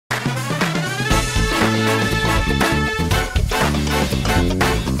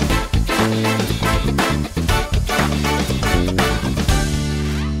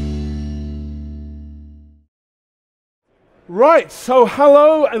Right, so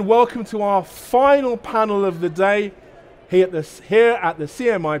hello and welcome to our final panel of the day here at the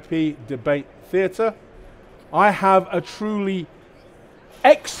CMIP Debate Theatre. I have a truly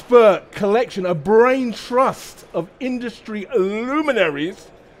expert collection, a brain trust of industry luminaries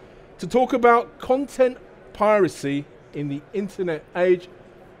to talk about content piracy in the internet age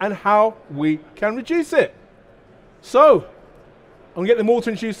and how we can reduce it. So, I'm going to get them all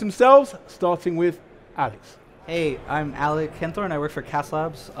to introduce themselves, starting with Alex. Hey, I'm Alec Henthorne. I work for Cast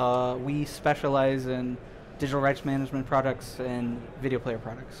Labs. We specialize in digital rights management products and video player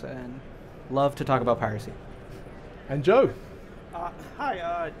products, and love to talk about piracy. And Joe.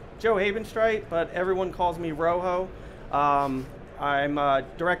 Hi, Joe Hebensteit, but everyone calls me Rojo. I'm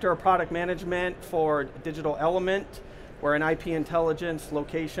Director of Product Management for Digital Element. We're an IP intelligence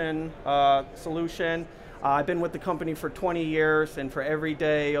location solution. I've been with the company for 20 years, and for every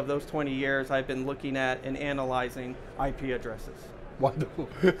day of those 20 years, I've been looking at and analyzing IP addresses. Wonderful.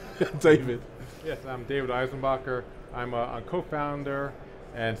 David. Yes, I'm David Eisenbacher. I'm a co-founder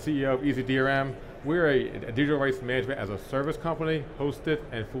and CEO of EasyDRM. We're a digital rights management as a service company, hosted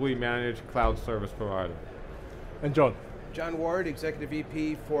and fully managed cloud service provider. And John. John Ward, Executive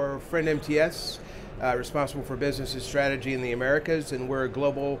VP for Friend MTS, responsible for business and strategy in the Americas, and we're a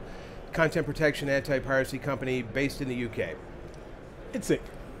global content protection anti-piracy company based in the UK. Itzik.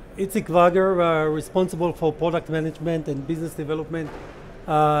 Itzik Wager, responsible for product management and business development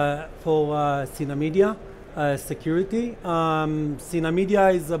for Sina Media security. Sina Media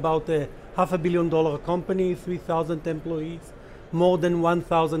is about a $500 million company, 3,000 employees, more than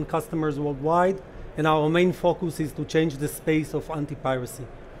 1,000 customers worldwide, and our main focus is to change the space of anti-piracy.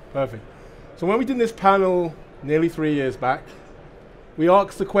 Perfect. So when we did this panel nearly 3 years back, we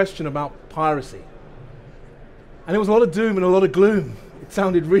asked the question about piracy. And there was a lot of doom and a lot of gloom. It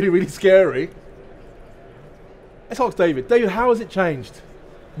sounded really, really scary. Let's ask David. David, how has it changed?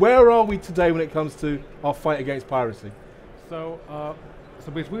 Where are we today when it comes to our fight against piracy? So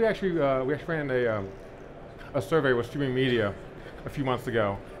basically we actually ran a survey with streaming media a few months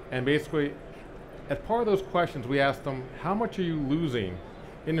ago, and basically as part of those questions we asked them, how much are you losing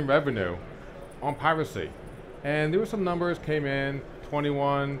in revenue on piracy? And there were some numbers came in,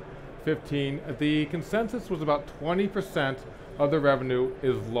 21, 15. The consensus was about 20% of the revenue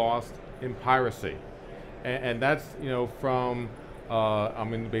is lost in piracy. And that's, from,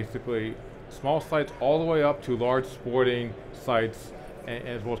 basically small sites all the way up to large sporting sites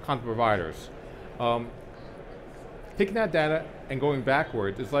as well as content providers. Taking that data and going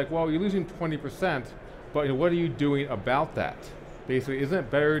backwards, it's like, well, you're losing 20%, but what are you doing about that? Basically, isn't it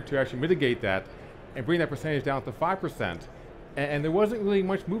better to actually mitigate that and bring that percentage down to 5%? And there wasn't really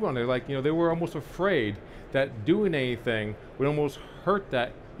much movement on there. Like, they were almost afraid that doing anything would almost hurt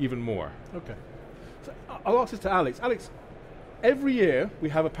that even more. Okay. So I'll ask this to Alex. Alex, every year we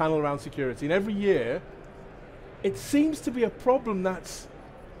have a panel around security, and every year it seems to be a problem that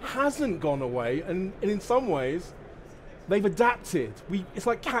hasn't gone away, and in some ways they've adapted. It's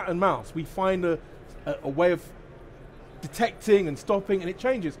like cat and mouse. We find a way of detecting and stopping, and it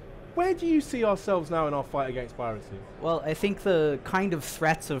changes. Where do you see ourselves now in our fight against piracy? Well, I think the kind of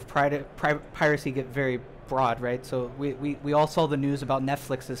threats of piracy get very broad, right? So we all saw the news about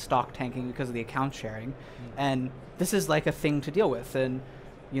Netflix's stock tanking because of the account sharing, and this is like a thing to deal with. And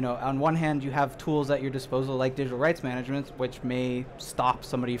on one hand, you have tools at your disposal like digital rights management, which may stop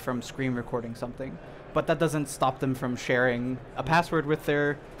somebody from screen recording something, but that doesn't stop them from sharing a password with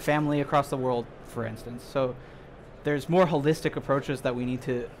their family across the world, for instance. So there's more holistic approaches that we need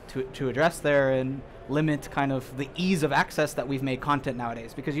to address there and limit kind of the ease of access that we've made content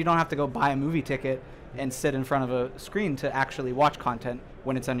nowadays, because you don't have to go buy a movie ticket and sit in front of a screen to actually watch content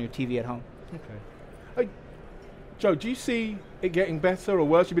when it's on your TV at home. Okay. Joe, do you see it getting better or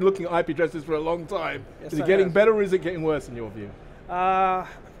worse? You've been looking at IP addresses for a long time. Yes, is it getting better or is it getting worse in your view? I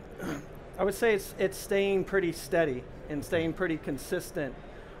would say it's staying pretty steady and staying pretty consistent.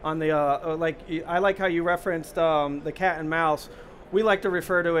 On the I like how you referenced the cat and mouse. We like to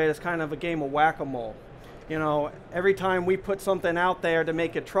refer to it as kind of a game of whack-a-mole. Every time we put something out there to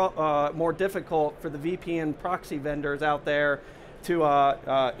make it more difficult for the VPN proxy vendors out there to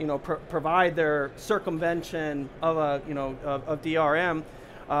provide their circumvention of of DRM,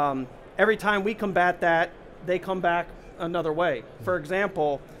 every time we combat that, they come back another way. For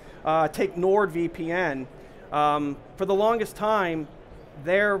example, take NordVPN. For the longest time,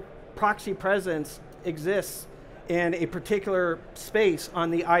 their proxy presence exists in a particular space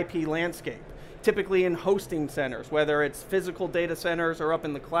on the IP landscape, typically in hosting centers, whether it's physical data centers or up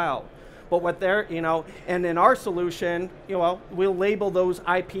in the cloud. But what they're, and in our solution, we'll label those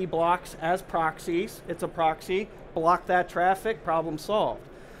IP blocks as proxies. It's a proxy. block that traffic, problem solved.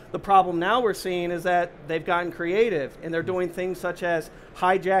 The problem now we're seeing is that they've gotten creative and they're doing things such as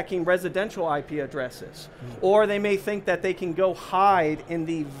hijacking residential IP addresses. Or they may think that they can go hide in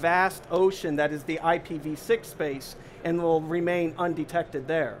the vast ocean that is the IPv6 space and will remain undetected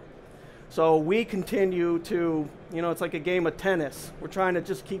there. So we continue to, it's like a game of tennis. We're trying to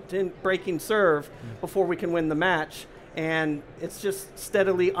just keep breaking serve before we can win the match. And it's just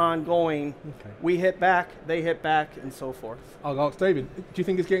steadily ongoing. Okay. We hit back, they hit back, and so forth. I'll ask David, do you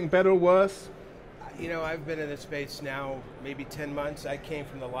think it's getting better or worse? I've been in this space now maybe 10 months. I came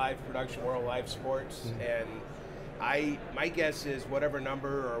from the live production world, live sports, and my guess is whatever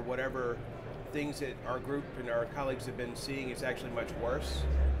number or whatever things that our group and our colleagues have been seeing is actually much worse,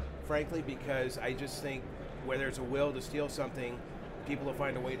 frankly, because I just think where there's a will to steal something, people will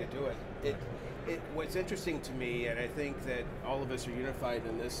find a way to do it. What's interesting to me, and I think that all of us are unified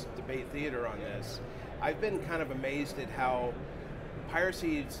in this debate theater on this, I've been kind of amazed at how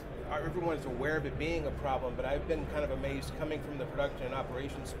piracy, everyone's aware of it being a problem, but I've been kind of amazed coming from the production and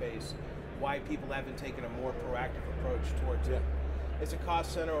operations space why people haven't taken a more proactive approach towards it. It's a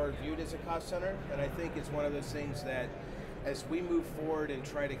cost center or viewed as a cost center, and I think it's one of those things that as we move forward and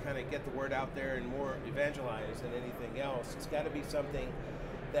try to kind of get the word out there and more evangelize than anything else, it's got to be something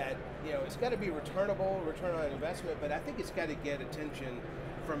that, it's got to be returnable, return on investment, but I think it's got to get attention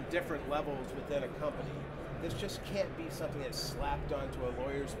from different levels within a company. This just can't be something that's slapped onto a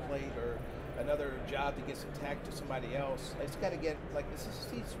lawyer's plate or another job that gets tagged to somebody else. It's got to get, this is a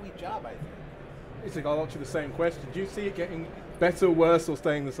C-suite job, I think. I'll ask you the same question. Do you see it getting better, worse, or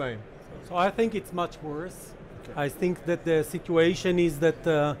staying the same? So I think it's much worse. Okay. I think that the situation is that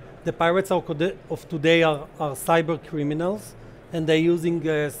the pirates of today are cyber criminals, and they're using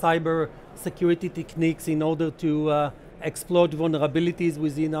cyber security techniques in order to exploit vulnerabilities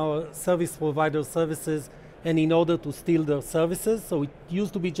within our service provider services and in order to steal their services. So it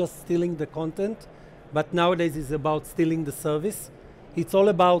used to be just stealing the content, but nowadays it's about stealing the service. It's all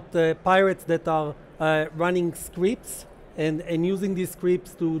about pirates that are running scripts and using these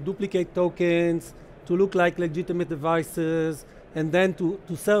scripts to duplicate tokens, to look like legitimate devices, and then to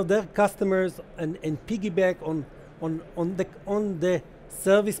serve their customers and piggyback on the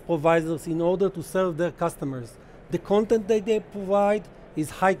service providers in order to serve their customers. The content that they provide is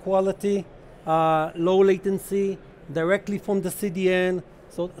high quality, low latency, directly from the CDN.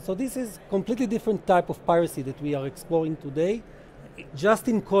 So this is completely different type of piracy that we are exploring today. Just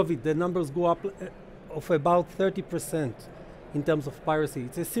in COVID, the numbers go up of about 30% in terms of piracy.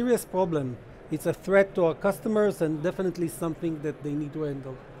 It's a serious problem. It's a threat to our customers and definitely something that they need to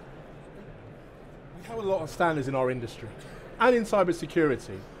handle. We have a lot of standards in our industry and in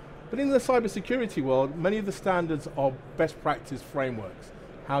cybersecurity. But in the cybersecurity world, many of the standards are best practice frameworks.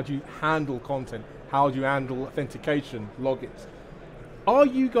 How do you handle content? How do you handle authentication, logins? Are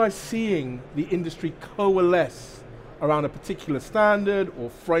you guys seeing the industry coalesce around a particular standard or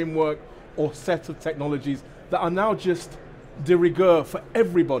framework or set of technologies that are now just de rigueur for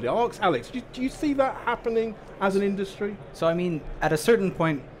everybody? I'll ask Alex, do you see that happening as an industry? So I mean, at a certain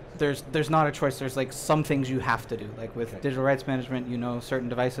point, there's not a choice. There's some things you have to do. Like with digital rights management, certain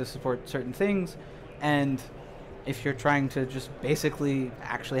devices support certain things, and if you're trying to just basically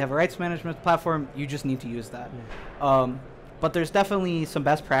actually have a rights management platform, you just need to use that. But there's definitely some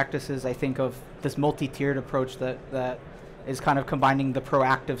best practices, I think, of this multi-tiered approach that is kind of combining the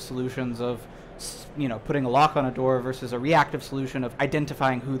proactive solutions of putting a lock on a door versus a reactive solution of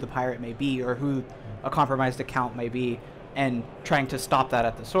identifying who the pirate may be or who a compromised account may be, and trying to stop that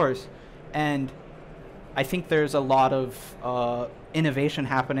at the source. And I think there's a lot of innovation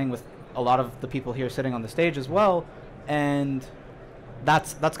happening with a lot of the people here sitting on the stage as well, and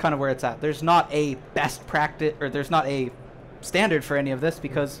that's kind of where it's at. There's not a best practice, or there's not a standard for any of this,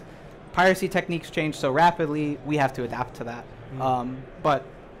 because piracy techniques change so rapidly, we have to adapt to that. But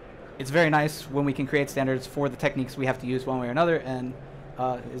it's very nice when we can create standards for the techniques we have to use one way or another, and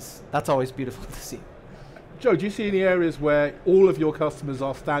that's always beautiful to see. Joe, do you see any areas where all of your customers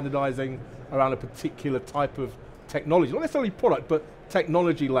are standardizing around a particular type of technology, not necessarily product, but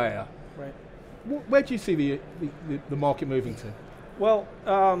technology layer? Right. Where do you see the market moving to? Well,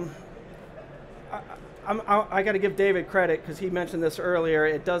 I got to give David credit because he mentioned this earlier.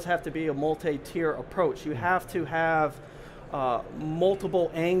 It does have to be a multi-tier approach. You have to have multiple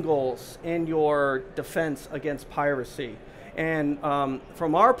angles in your defense against piracy. And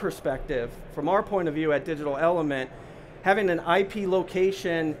from our perspective, from our point of view at Digital Element, having an IP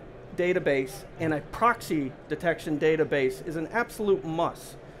location database and a proxy detection database is an absolute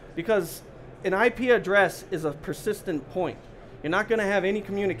must, because an IP address is a persistent point. You're not going to have any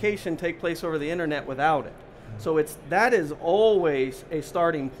communication take place over the internet without it. So that is always a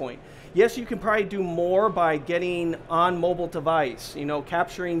starting point. Yes, you can probably do more by getting on mobile device,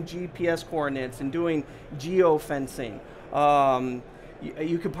 capturing GPS coordinates and doing geofencing.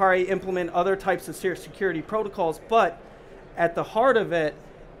 You could probably implement other types of security protocols, but at the heart of it,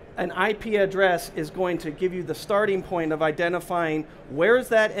 an IP address is going to give you the starting point of identifying where is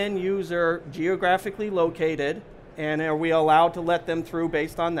that end user geographically located, and are we allowed to let them through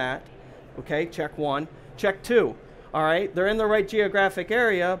based on that? Okay, check one. Check two, all right, they're in the right geographic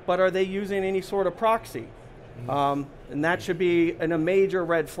area, but are they using any sort of proxy? And that should be a major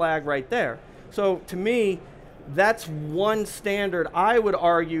red flag right there. So to me, that's one standard I would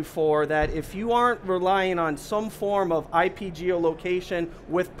argue for, that if you aren't relying on some form of IP geolocation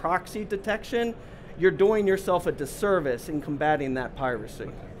with proxy detection, you're doing yourself a disservice in combating that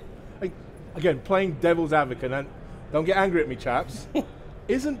piracy. Again, playing devil's advocate, and don't get angry at me, chaps.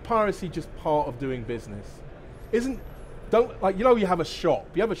 Isn't piracy just part of doing business? You have a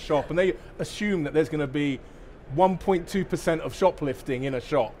shop, and they assume that there's going to be 1.2% of shoplifting in a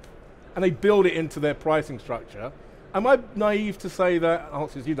shop, and they build it into their pricing structure. Am I naive to say that, I'll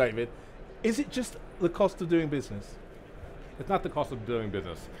answer you, David, is it just the cost of doing business? It's not the cost of doing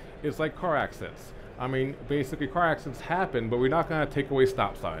business. It's like car accidents. I mean, basically car accidents happen, but we're not going to take away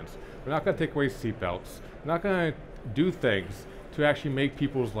stop signs. We're not going to take away seatbelts. We're not going to do things to actually make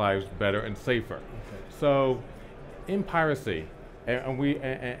people's lives better and safer. Okay. So, in piracy, we're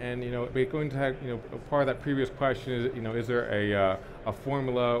going to have, part of that previous question is, is there a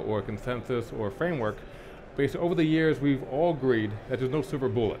formula or a consensus or a framework? Basically, over the years, we've all agreed that there's no silver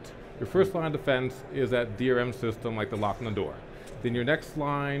bullet. Your first line of defense is that DRM system, like the lock on the door. Then your next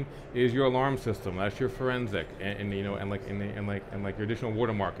line is your alarm system. That's your forensic, and your additional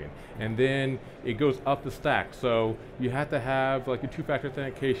watermarking. And then it goes up the stack. So you have to have like your two-factor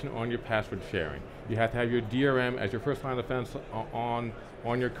authentication on your password sharing. You have to have your DRM as your first line of defense on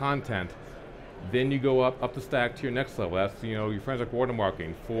your content. Then you go up the stack to your next level. That's your forensic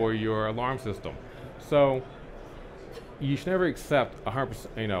watermarking for your alarm system. So you should never accept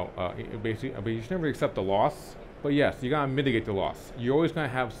 100%. Basically, you should never accept the loss. But yes, you gotta mitigate the loss. You're always gonna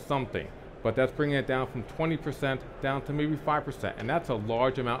have something, but that's bringing it down from 20% down to maybe 5%, and that's a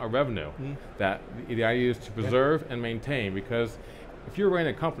large amount of revenue. That the idea is to preserve and maintain, because if you're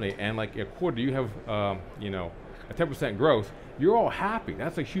running a company and like a quarter you have a 10% growth, you're all happy.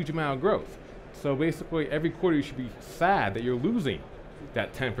 That's a huge amount of growth. So basically, every quarter you should be sad that you're losing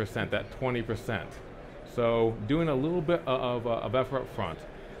that 10%, that 20%. So doing a little bit of effort up front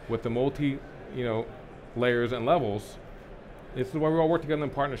with the layers and levels, this is why we all work together in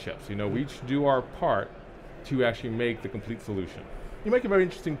partnerships. We each do our part to actually make the complete solution. You make a very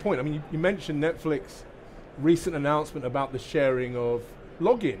interesting point. I mean, you mentioned Netflix's recent announcement about the sharing of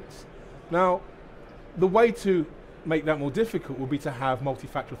logins. Now, the way to make that more difficult would be to have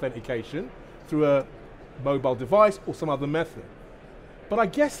multi-factor authentication through a mobile device or some other method. But I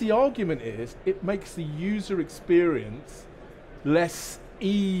guess the argument is it makes the user experience less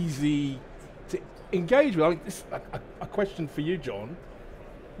easy to engage with. I mean, this is a question for you, John.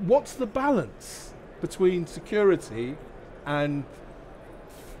 What's the balance between security and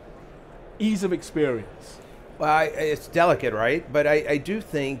ease of experience? Well, it's delicate, right? But I do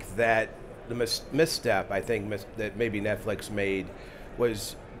think that the misstep, that maybe Netflix made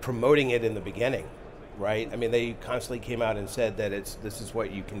was promoting it in the beginning, right? I mean, they constantly came out and said that this is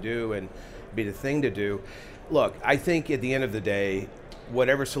what you can do and be the thing to do. Look, I think at the end of the day,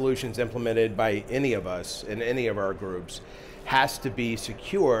 whatever solution's implemented by any of us in any of our groups has to be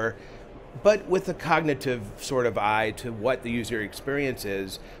secure, but with a cognitive sort of eye to what the user experience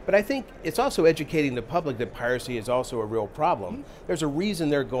is. But I think it's also educating the public that piracy is also a real problem. There's a reason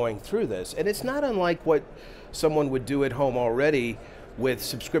they're going through this, and it's not unlike what someone would do at home already with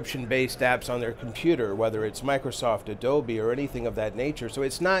subscription-based apps on their computer, whether it's Microsoft, Adobe, or anything of that nature. So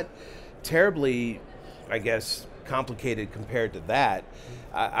it's not terribly, I guess, complicated compared to that.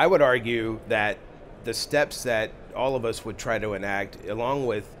 I would argue that the steps that all of us would try to enact, along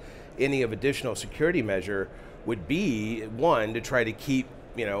with any of additional security measure, would be, one, to try to keep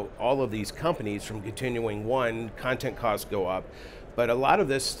all of these companies from continuing, content costs go up, but a lot of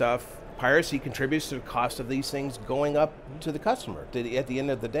this stuff, piracy contributes to the cost of these things going up to the customer at the end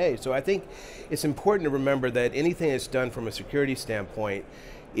of the day. So I think it's important to remember that anything that's done from a security standpoint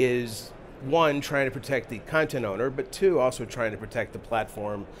is, one, trying to protect the content owner, but two, also trying to protect the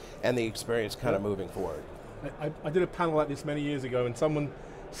platform and the experience kind of moving forward. I did a panel like this many years ago, and someone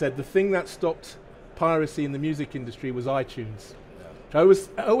said the thing that stopped piracy in the music industry was iTunes. Yeah.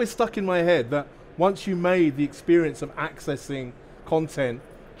 I always stuck in my head that once you made the experience of accessing content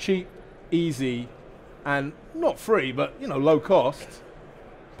cheap, easy, and not free, but low cost,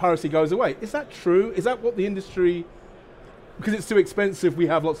 piracy goes away. Is that true? Is that what the industry? Because it's too expensive, we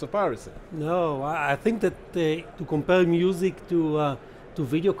have lots of piracy. No, I think that to compare music to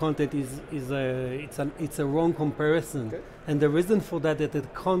video content it's a wrong comparison. Okay. And the reason for that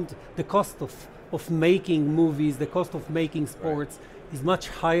the cost of making movies, the cost of making sports is much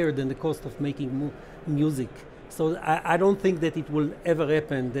higher than the cost of making music. So I don't think that it will ever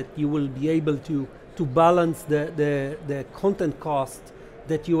happen that you will be able to balance the content cost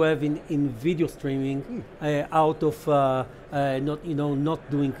that you have in video streaming out of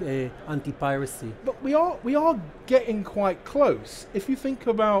not doing anti-piracy. But we are getting quite close. If you think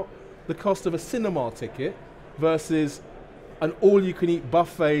about the cost of a cinema ticket versus an all-you-can-eat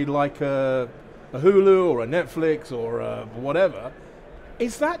buffet like a Hulu or a Netflix or whatever,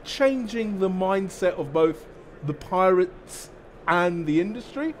 is that changing the mindset of both the pirates and the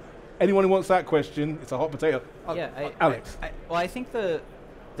industry? Anyone who wants that question, it's a hot potato. Alex. I think the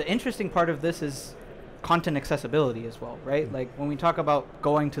interesting part of this is content accessibility as well, right? Like when we talk about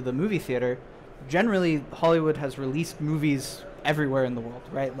going to the movie theater, generally Hollywood has released movies everywhere in the world,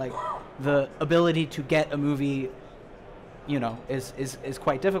 right? Like the ability to get a movie, is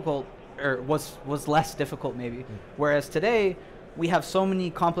quite difficult, or was less difficult maybe. Whereas today we have so many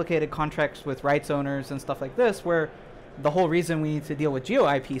complicated contracts with rights owners and stuff like this, where the whole reason we need to deal with geo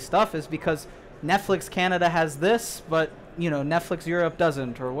IP stuff is because Netflix Canada has this, but Netflix Europe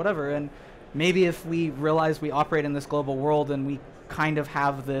doesn't, or whatever. And maybe if we realize we operate in this global world and we kind of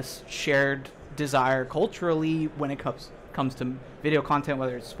have this shared desire culturally when it comes to video content,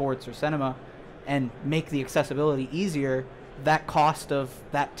 whether it's sports or cinema, and make the accessibility easier, that cost of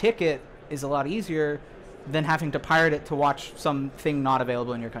that ticket is a lot easier than having to pirate it to watch something not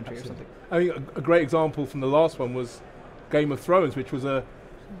available in your country. Absolutely. Or something. I think a great example from the last one was Game of Thrones, which was a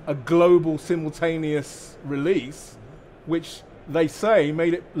global simultaneous release, which they say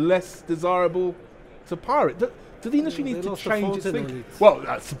made it less desirable to pirate. Do the industry need to change its thinking? Well,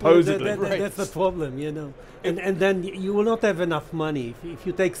 supposedly. That's the problem, And then you will not have enough money. If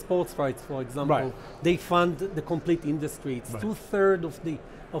you take sports rights, for example, they fund the complete industry. It's 2/3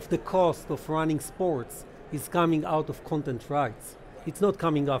 of the cost of running sports is coming out of content rights. It's not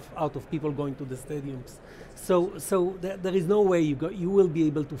coming out of people going to the stadiums. So there is no way you will be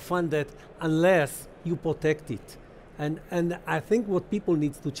able to fund that unless you protect it. And I think what people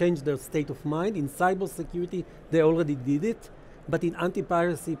need to change their state of mind. In cybersecurity, they already did it, but in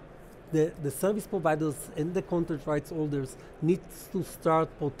anti-piracy, the service providers and the content rights holders need to start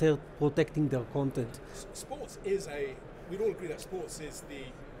protecting their content. Sports is we'd all agree that sports is the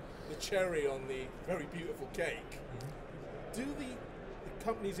cherry on the very beautiful cake. Do the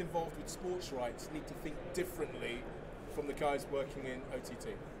companies involved with sports rights need to think differently from the guys working in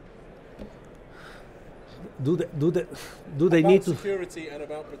OTT? Do they need to security and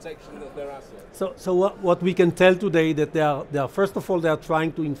about protection of their assets? So what we can tell today that they are first of all they are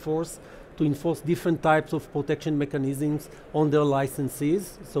trying to enforce different types of protection mechanisms on their licensees.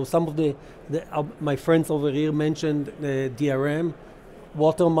 So some of my friends over here mentioned DRM,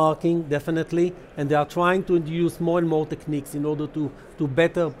 watermarking, definitely, and they are trying to introduce more and more techniques in order to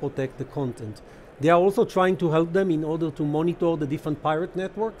better protect the content. They are also trying to help them in order to monitor the different pirate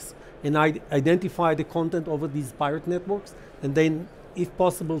networks and identify the content over these pirate networks, and then, if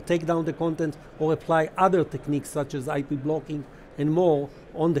possible, take down the content or apply other techniques such as IP blocking and more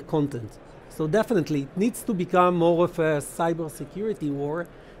on the content. So definitely, it needs to become more of a cybersecurity war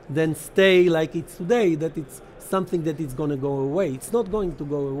than stay like it's today, that it's something that is going to go away. It's not going to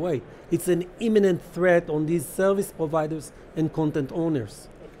go away. It's an imminent threat on these service providers and content owners.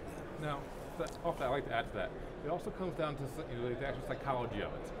 Now, also I'd like to add to that. It also comes down to the actual psychology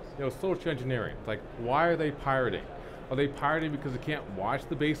of it. Social engineering. It's like, why are they pirating? Are they pirating because they can't watch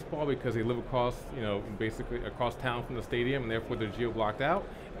the baseball because they live across, basically across town from the stadium, and therefore they're geo-blocked out?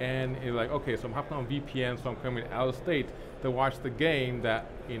 And you're like, okay, so I'm hopping on VPN, so I'm coming out of state to watch the game that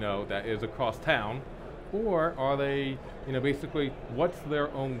that is across town, or are they, basically, what's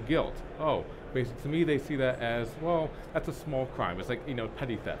their own guilt? Oh, basically, to me, they see that as, well, that's a small crime. It's like,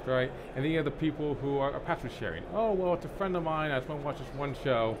 petty theft, right? And then you have the people who are password sharing. Oh, well, it's a friend of mine. I just want to watch this one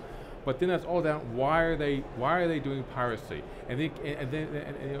show. But then that's all down. Why are they doing piracy? And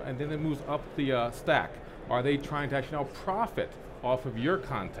then it moves up the stack. Are they trying to actually now profit off of your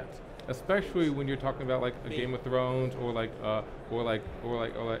content? Especially when you're talking about like a Game of Thrones or like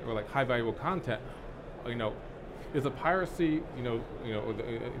high valuable content. Is a piracy,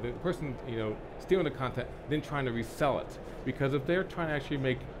 the person, stealing the content, then trying to resell it? Because if they're trying to actually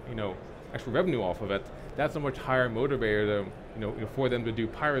make, actual revenue off of it, that's a much higher motivator for them to do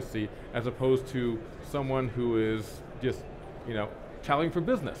piracy, as opposed to someone who is just, traveling for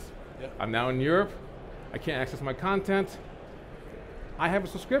business. Yeah. I'm now in Europe. I can't access my content. I have a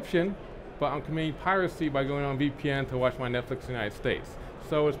subscription, but I'm committing piracy by going on VPN to watch my Netflix in the United States.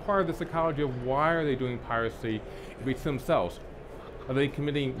 So it's part of the psychology of why are they doing piracy between themselves. Are they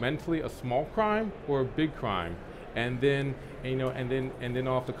committing mentally a small crime or a big crime? And then, and then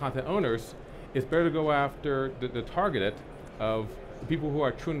off the content owners, it's better to go after the targeted of the people who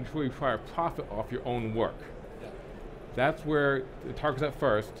are truly trying to profit off your own work. Yeah. That's where the target's at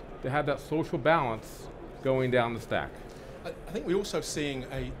first, to have that social balance going down the stack. I think we're also seeing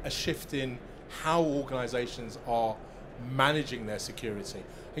a shift in how organizations are managing their security.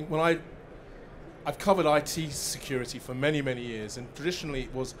 I think when I've covered IT security for many, many years, and traditionally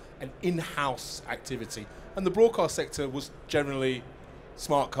it was an in-house activity. And the broadcast sector was generally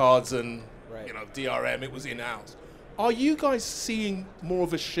smart cards and DRM, it was in-house. Are you guys seeing more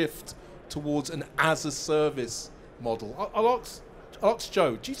of a shift towards an as-a-service model? I'll ask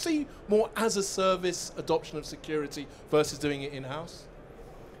Joe, do you see more as-a-service adoption of security versus doing it in-house?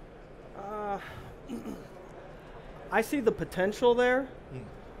 I see the potential there.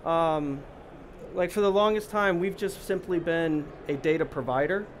 Like for the longest time, we've just simply been a data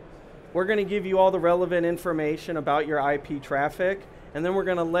provider. We're going to give you all the relevant information about your IP traffic, and then we're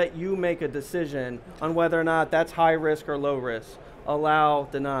going to let you make a decision on whether or not that's high risk or low risk, allow,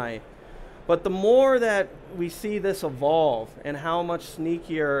 deny. But the more that we see this evolve and how much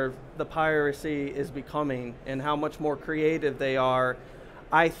sneakier the piracy is becoming and how much more creative they are,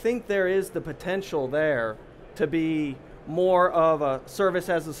 I think there is the potential there to be more of a service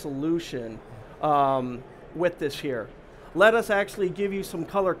as a solution with this here. Let us actually give you some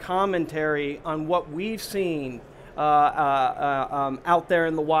color commentary on what we've seen out there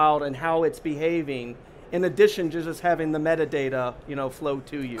in the wild and how it's behaving, in addition to just having the metadata, flow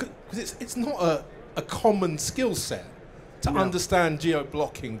to you. Because it's not a common skill set to understand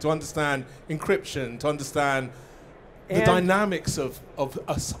geo-blocking, to understand encryption, to understand the dynamics of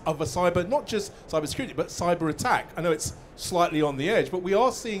a cyber, not just cybersecurity, but cyber attack. I know it's slightly on the edge, but we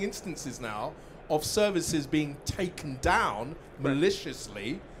are seeing instances now of services being taken down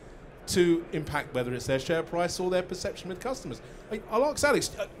maliciously to impact whether it's their share price or their perception with customers. I'll ask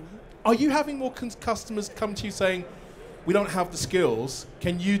Alex, are you having more customers come to you saying, we don't have the skills,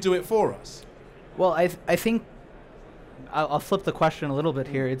 can you do it for us? Well, I think I'll flip the question a little bit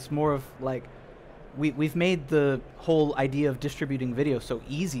here. It's more of like, we've made the whole idea of distributing video so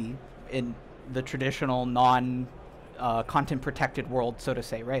easy in the traditional content protected world, so to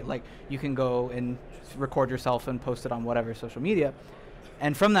say, right? Like you can go and record yourself and post it on whatever social media.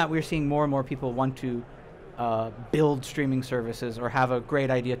 And from that, we're seeing more and more people want to build streaming services or have a great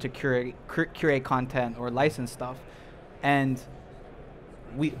idea to curate content or license stuff. And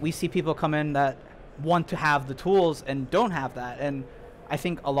we see people come in that want to have the tools and don't have that. And I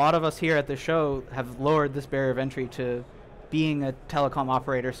think a lot of us here at the show have lowered this barrier of entry to being a telecom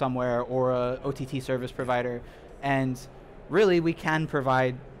operator somewhere or a OTT service provider. And really, we can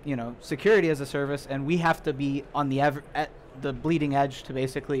provide, security as a service, and we have to be on the bleeding edge to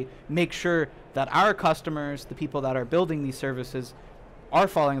basically make sure that our customers, the people that are building these services, are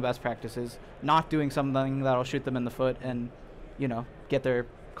following the best practices, not doing something that'll shoot them in the foot and, get their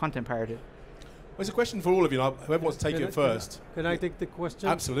content pirated. Well, it's a question for all of you. Whoever wants to take it first. Can I take the question?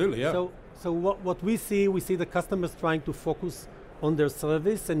 Absolutely, yeah. So what we see the customers trying to focus on their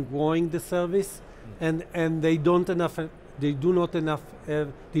service and growing the service, and they do not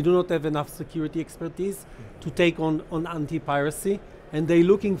have enough security expertise to take on anti-piracy, and they're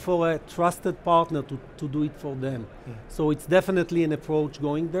looking for a trusted partner to do it for them. So it's definitely an approach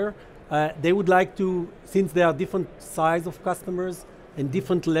going there. They would like to, since there are different size of customers and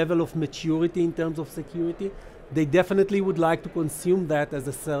different level of maturity in terms of security, they definitely would like to consume that as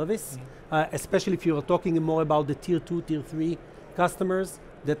a service, especially if you're talking more about the tier 2, tier 3 customers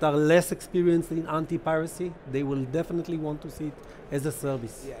that are less experienced in anti-piracy. They will definitely want to see it as a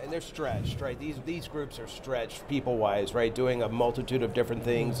service. Yeah, and they're stretched, right? These groups are stretched people-wise, right? Doing a multitude of different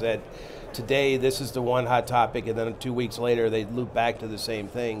things that today this is the one hot topic, and then 2 weeks later they loop back to the same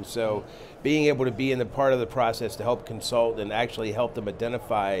thing. So being able to be in the part of the process to help consult and actually help them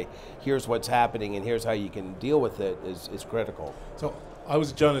identify, here's what's happening and here's how you can deal with it is critical. So I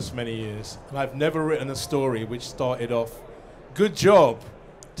was a journalist for many years, and I've never written a story which started off, good job,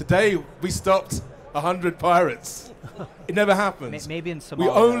 today we stopped 100 pirates. It never happens. Maybe in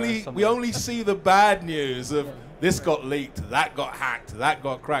Somalia. We only see the bad news of this got leaked, that got hacked, that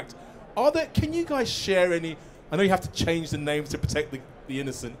got cracked. Can you guys share any, I know you have to change the names to protect the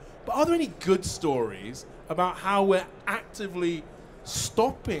innocent, but are there any good stories about how we're actively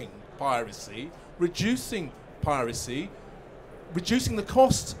stopping piracy, reducing piracy, reducing the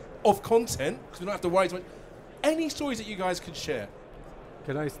cost of content, because we don't have to worry so much. Any stories that you guys could share?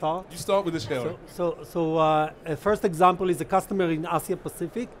 Can I start? You start with the sharing. A first example is a customer in Asia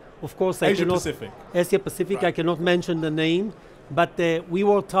Pacific. Of course, Asia Pacific. Asia Pacific. Right. I cannot mention the name, but we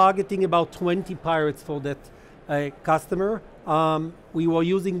were targeting about 20 pirates for that customer. We were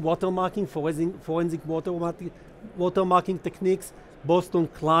using watermarking, forensic watermarking techniques, both on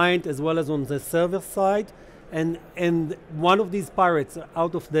client as well as on the server side. And one of these pirates,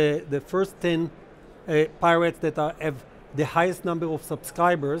 out of the first 10 pirates that have the highest number of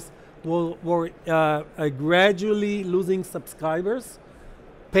subscribers, were gradually losing subscribers,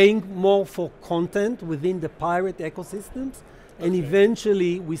 paying more for content within the pirate ecosystems, and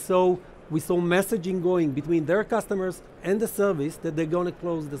eventually we saw messaging going between their customers and the service that they're going to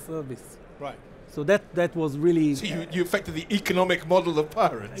close the service. Right. So that was really... So you affected the economic model of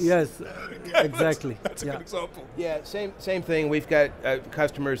pirates. Yes, exactly. That's a good example. Yeah, same thing. We've got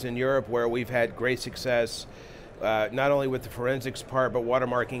customers in Europe where we've had great success, not only with the forensics part, but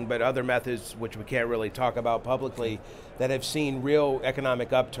watermarking, but other methods which we can't really talk about publicly, that have seen real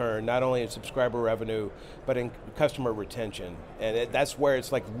economic upturn, not only in subscriber revenue, but in customer retention. And that's where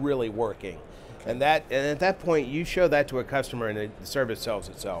it's like really working. And at that point, you show that to a customer and the service sells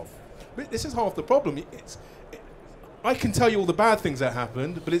itself. But this is half the problem. I can tell you all the bad things that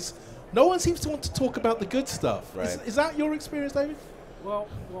happened, but no one seems to want to talk about the good stuff. Right. Is that your experience, David? Well,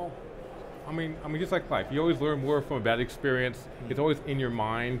 I mean, just like life, you always learn more from a bad experience. It's always in your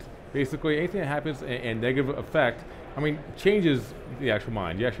mind. Basically, anything that happens and negative effect, I mean, changes the actual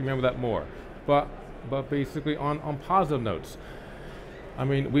mind. You actually remember that more. But basically, on positive notes, I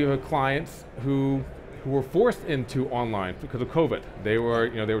mean, we have clients who were forced into online because of COVID. They were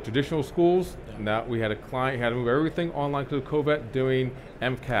traditional schools. Now we had a client who had to move everything online because of COVID, doing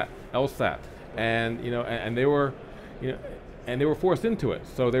MCAT, LSAT, and they were, and they were forced into it.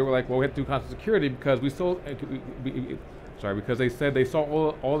 So they were like, well, we have to do content security because because they said they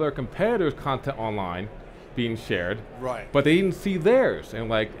saw all their competitors' content online being shared, right? But they didn't see theirs,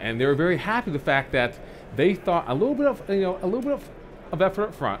 and they were very happy with the fact that they thought a little bit of effort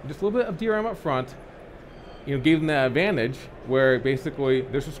up front, just a little bit of DRM up front, gave them that advantage where basically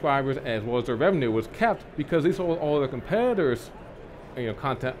their subscribers as well as their revenue was kept because they saw all their competitors,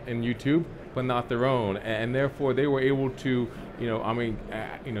 content in YouTube, but not their own, and therefore they were able to,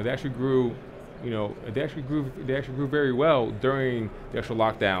 they actually grew, they actually grew very well during the actual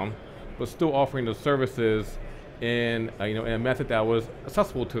lockdown, but still offering those services in a method that was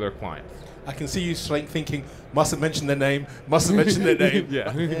accessible to their clients. I can see you thinking, mustn't mention their name, mustn't mention their name.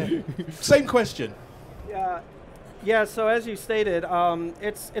 Yeah. Same question. Yeah. So as you stated,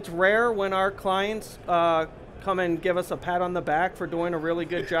 it's rare when our clients come and give us a pat on the back for doing a really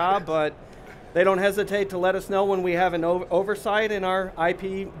good job, but they don't hesitate to let us know when we have an oversight in our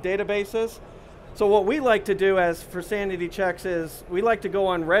IP databases. So what we like to do for sanity checks is we like to go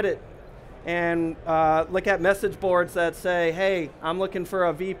on Reddit and look at message boards that say, hey, I'm looking for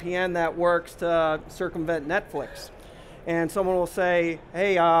a VPN that works to circumvent Netflix. And someone will say,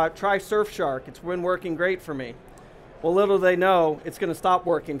 hey, try Surfshark. It's been working great for me. Well, little they know, it's going to stop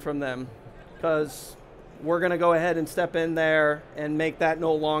working from them because we're going to go ahead and step in there and make that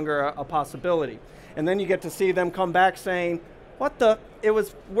no longer a possibility. And then you get to see them come back saying, it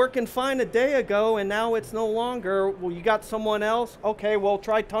was working fine a day ago and now it's no longer. Well, you got someone else? Okay, well,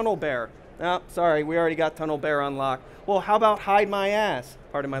 try Tunnel Bear. Oh, sorry, we already got Tunnel Bear unlocked. Well, how about Hide My Ass?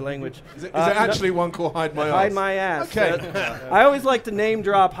 Pardon my language. Is there actually one called Hide My Ass? Hide My Ass. Okay. I always like to name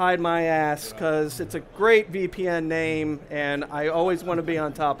drop Hide My Ass because it's a great VPN name and I always want to be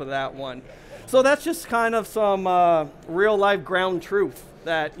on top of that one. So that's just kind of some real life ground truth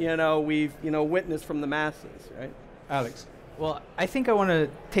that we've witnessed from the masses, right? Alex. Well, I think I want to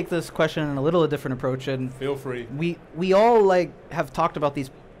take this question in a little different approach, and feel free. We all have talked about these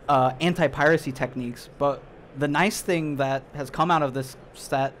anti-piracy techniques, but the nice thing that has come out of this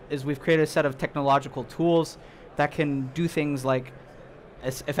set is we've created a set of technological tools that can do things like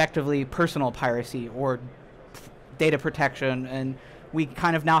effectively personal piracy or data protection, and we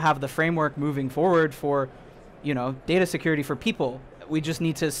kind of now have the framework moving forward for data security for people. We just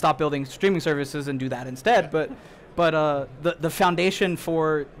need to stop building streaming services and do that instead. But the foundation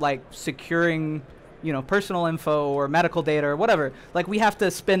for securing personal info or medical data or whatever, we have to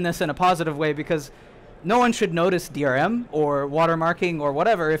spin this in a positive way because no one should notice DRM or watermarking or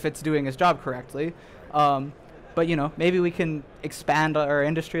whatever if it's doing its job correctly. But maybe we can expand our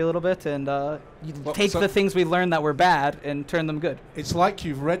industry a little bit and take the things we learned that were bad and turn them good. It's like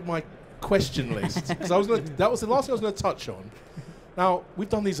you've read my question list. Because that was the last thing I was going to touch on. Now, we've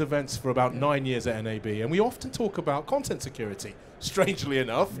done these events for about 9 years at NAB, and we often talk about content security, strangely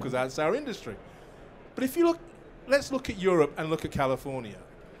enough, because that's our industry. But if you look, let's look at Europe and look at California.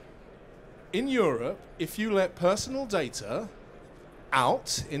 In Europe, if you let personal data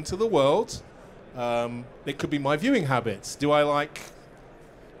out into the world, it could be my viewing habits. Do I like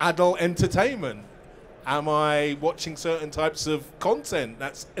adult entertainment? Am I watching certain types of content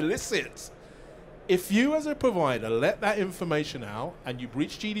that's illicit? If you as a provider let that information out and you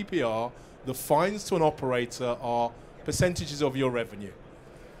breach GDPR, the fines to an operator are percentages of your revenue.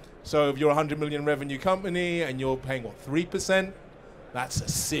 So if you're a 100 million revenue company and you're paying, what, 3%, that's a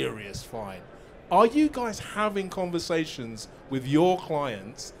serious fine. Are you guys having conversations with your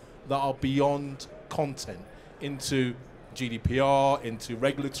clients that are beyond content into GDPR, into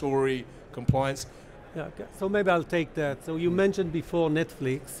regulatory compliance? Yeah, okay. So maybe I'll take that. So you mentioned before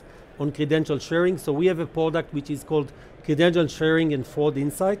Netflix on credential sharing. So we have a product which is called Credential Sharing and Fraud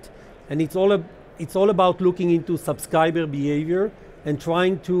Insight, and it's all about looking into subscriber behavior and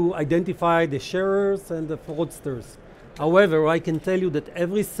trying to identify the sharers and the fraudsters. However, I can tell you that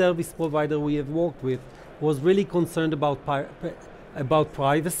every service provider we have worked with was really concerned about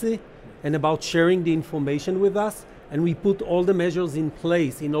privacy and about sharing the information with us, and we put all the measures in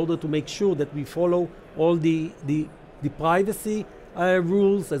place in order to make sure that we follow all the privacy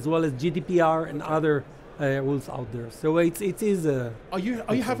rules as well as GDPR and other rules out there. So it is. Are you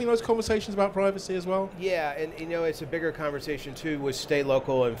having those conversations about privacy as well? Yeah, and you know, it's a bigger conversation too with state,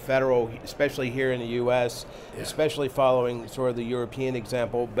 local, and federal, especially here in the U.S., especially following sort of the European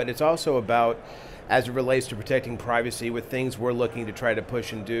example. But it's also about, as it relates to protecting privacy, with things we're looking to try to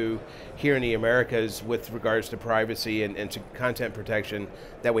push and do here in the Americas with regards to privacy and to content protection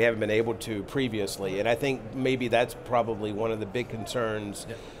that we haven't been able to previously. And I think maybe that's probably one of the big concerns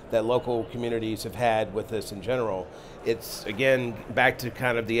that local communities have had with this in general. It's, again, back to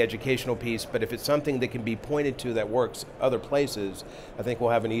kind of the educational piece, but if it's something that can be pointed to that works other places, I think we'll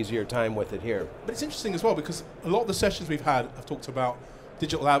have an easier time with it here. But it's interesting as well, because a lot of the sessions we've had have talked about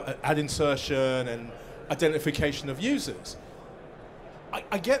digital ad insertion and identification of users.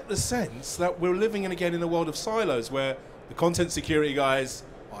 I get the sense that we're living again in a world of silos where the content security guys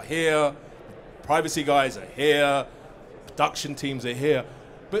are here, privacy guys are here, production teams are here.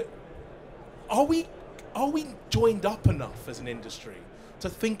 But are we joined up enough as an industry to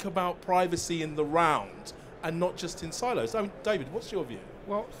think about privacy in the round and not just in silos? I mean, David, what's your view?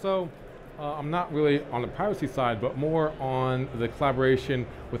 Well, so I'm not really on the privacy side, but more on the collaboration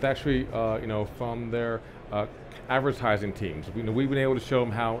with actually, from their advertising teams. We've been able to show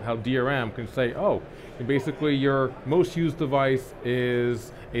them how DRM can say, oh, and basically your most used device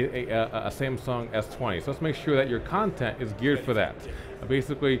is a Samsung S20. So let's make sure that your content is geared for that.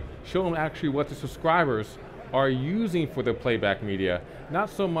 Basically show them actually what the subscribers are using for their playback media, not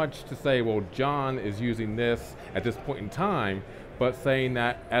so much to say, well, John is using this at this point in time, but saying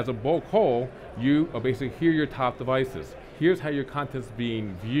that as a bulk whole, you basically, here are your top devices. Here's how your content's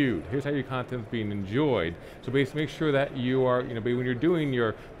being viewed. Here's how your content's being enjoyed. So basically make sure that you are, when you're doing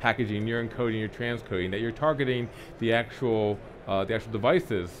your packaging, your encoding, your transcoding, that you're targeting the actual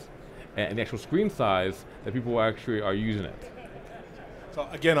devices and the actual screen size that people actually are using it. So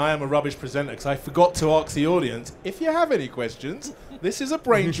again, I am a rubbish presenter because I forgot to ask the audience, if you have any questions, this is a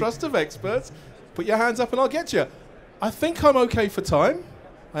brain trust of experts. Put your hands up and I'll get you. I think I'm okay for time.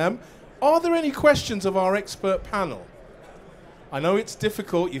 I am. Are there any questions of our expert panel? I know it's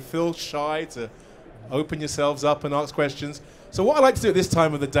difficult, you feel shy to open yourselves up and ask questions. So what I like to do at this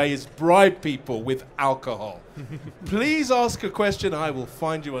time of the day is bribe people with alcohol. Please ask a question, I will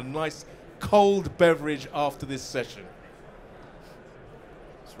find you a nice cold beverage after this session.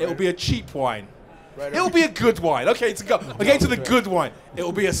 It'll be a cheap wine. It'll be a good wine. Okay, to go. Okay, to the good wine.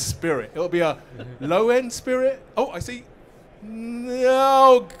 It'll be a spirit. It'll be a low-end spirit. Oh, I see.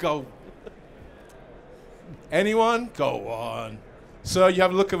 No, go. Anyone? Go on. Sir, you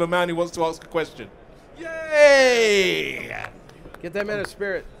have a look of a man who wants to ask a question. Yay! Get that man a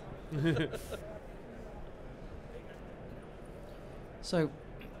spirit. So,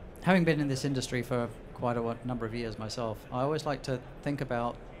 having been in this industry for quite a number of years myself, I always like to think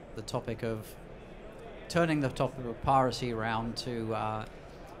about the topic of turning the topic of piracy around to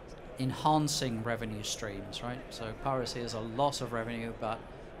enhancing revenue streams, right? So piracy is a loss of revenue, but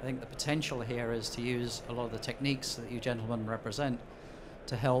I think the potential here is to use a lot of the techniques that you gentlemen represent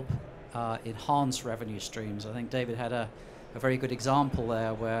to help enhance revenue streams. I think David had a very good example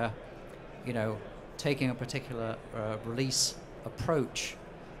there where, taking a particular release approach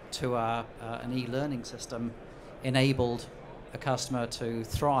to an e-learning system enabled a customer to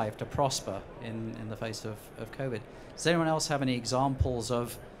thrive, to prosper in the face of COVID. Does anyone else have any examples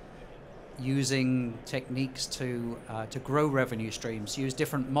of using techniques to grow revenue streams, use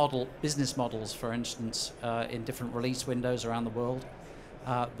different business models, for instance, in different release windows around the world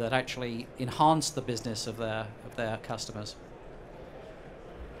that actually enhance the business of their customers?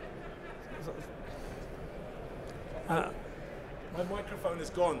 My microphone is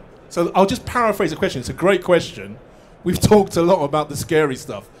gone. So I'll just paraphrase the question. It's a great question. We've talked a lot about the scary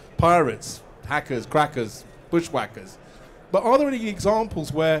stuff. Pirates, hackers, crackers, bushwhackers. But are there any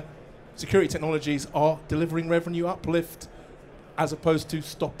examples where security technologies are delivering revenue uplift as opposed to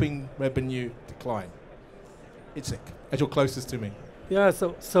stopping revenue decline? Itzik, as you're closest to me. Yeah,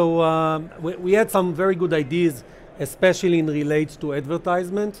 we had some very good ideas, especially in relates to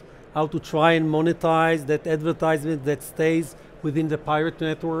advertisement, how to try and monetize that advertisement that stays within the pirate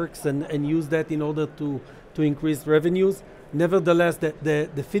networks and use that in order to increase revenues. Nevertheless,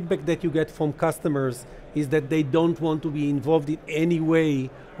 the feedback that you get from customers is that they don't want to be involved in any way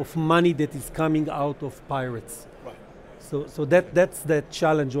of money that is coming out of pirates. Right. So that's the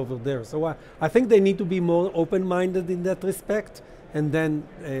challenge over there. So I think they need to be more open-minded in that respect, and then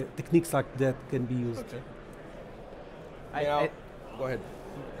techniques like that can be used. Okay. Go ahead.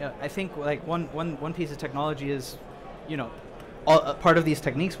 Yeah, I think like one piece of technology is, part of these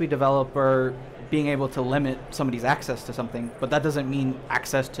techniques we develop are being able to limit somebody's access to something, but that doesn't mean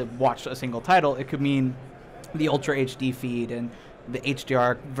access to watch a single title. It could mean the Ultra HD feed and the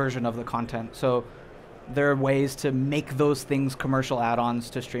HDR version of the content. So there are ways to make those things commercial add-ons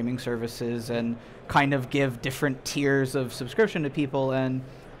to streaming services and kind of give different tiers of subscription to people. And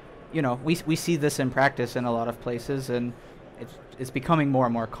we see this in practice in a lot of places, and it's becoming more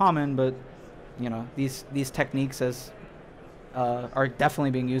and more common. But these techniques are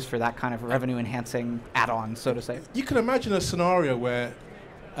definitely being used for that kind of revenue-enhancing add-on, so to say. You can imagine a scenario where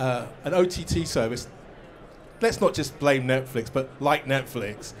an OTT service, let's not just blame Netflix, but like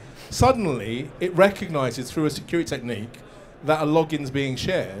Netflix, suddenly it recognizes through a security technique that a login's being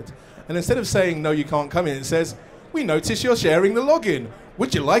shared, and instead of saying, no, you can't come in, it says, we notice you're sharing the login.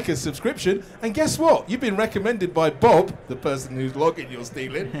 Would you like a subscription? And guess what? You've been recommended by Bob, the person whose login you're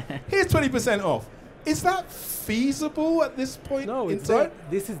stealing. Here's 20% off. Is that feasible at this point in time?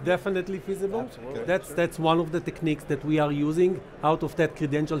 This is definitely feasible. Absolutely. That's one of the techniques that we are using out of that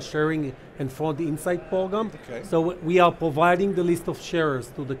credential sharing and fraud insight program. Okay. So we are providing the list of sharers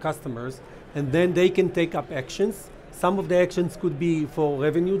to the customers, and then they can take up actions. Some of the actions could be for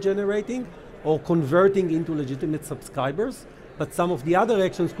revenue generating or converting into legitimate subscribers, but some of the other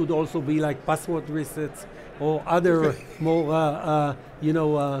actions could also be like password resets or other more,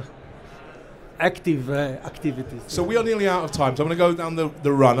 active activities. So we are nearly out of time, so I'm going to go down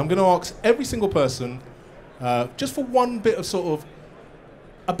the run. I'm going to ask every single person, just for one bit of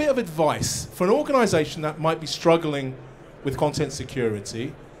a bit of advice for an organization that might be struggling with content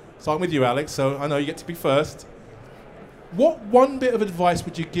security. Starting with you, Alex, so I know you get to be first. What one bit of advice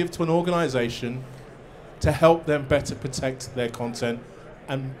would you give to an organization to help them better protect their content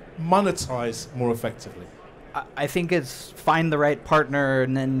and monetize more effectively? I think it's find the right partner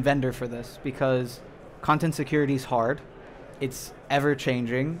and then vendor for this, because content security is hard. It's ever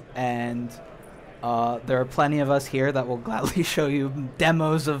changing, and there are plenty of us here that will gladly show you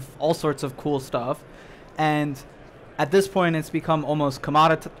demos of all sorts of cool stuff. And at this point, it's become almost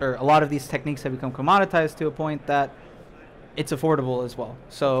commoditized, or a lot of these techniques have become commoditized to a point that it's affordable as well.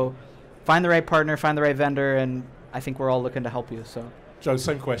 So find the right partner, find the right vendor, and I think we're all looking to help you. So, Joe,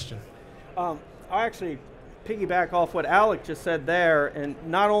 same question. I actually piggyback off what Alec just said there, and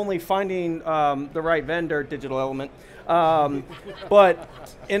not only finding the right vendor, Digital Element, but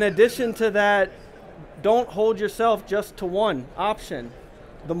in addition to that, don't hold yourself just to one option.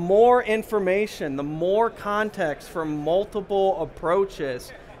 The more information, the more context from multiple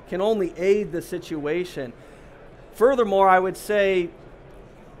approaches can only aid the situation. Furthermore, I would say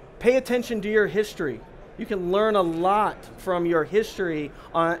pay attention to your history. You can learn a lot from your history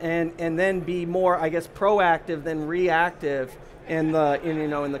and then be more, I guess, proactive than reactive in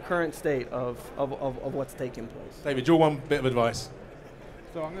the current state of what's taking place. David, your one bit of advice.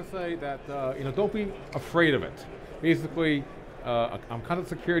 So I'm going to say that don't be afraid of it. Basically, content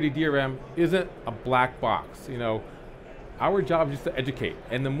security DRM isn't a black box. Our job is just to educate,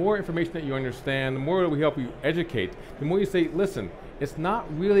 and the more information that you understand, the more that we help you educate, the more you say, listen, it's not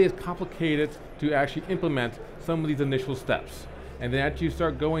really as complicated to actually implement some of these initial steps. And then as you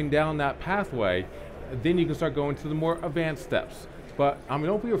start going down that pathway, then you can start going to the more advanced steps. But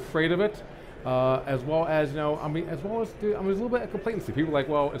don't be afraid of it, as well as, there's a little bit of complacency. People are like,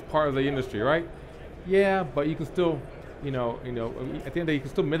 well, it's part of the industry, right? Yeah, but you can still at the end of the day, you can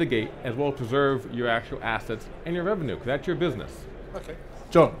still mitigate as well as preserve your actual assets and your revenue, because that's your business. Okay.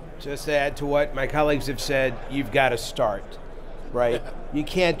 John. Just to add to what my colleagues have said, you've got to start, right? You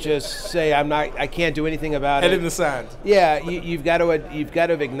can't just say I can't do anything about Head it. in the sand. Yeah, you've got to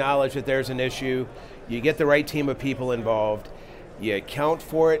acknowledge that there's an issue. You get the right team of people involved. You account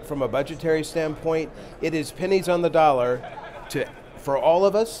for it from a budgetary standpoint. It is pennies on the dollar for all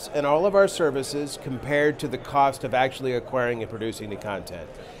of us and all of our services compared to the cost of actually acquiring and producing the content.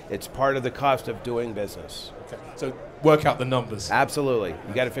 It's part of the cost of doing business. Okay. So work out the numbers. Absolutely.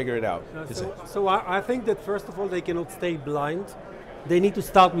 You got to figure it out. So I think that first of all, they cannot stay blind. They need to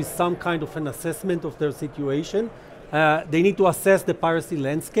start with some kind of an assessment of their situation. They need to assess the piracy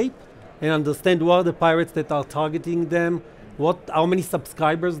landscape and understand what are the pirates that are targeting them, how many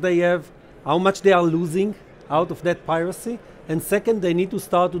subscribers they have, how much they are losing out of that piracy. And second, they need to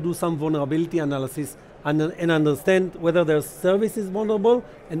start to do some vulnerability analysis and understand whether their service is vulnerable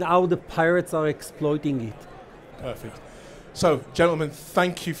and how the pirates are exploiting it. Perfect. So, gentlemen,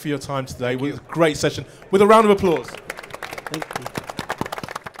 thank you for your time today. It was a great session. With a round of applause. Thank you.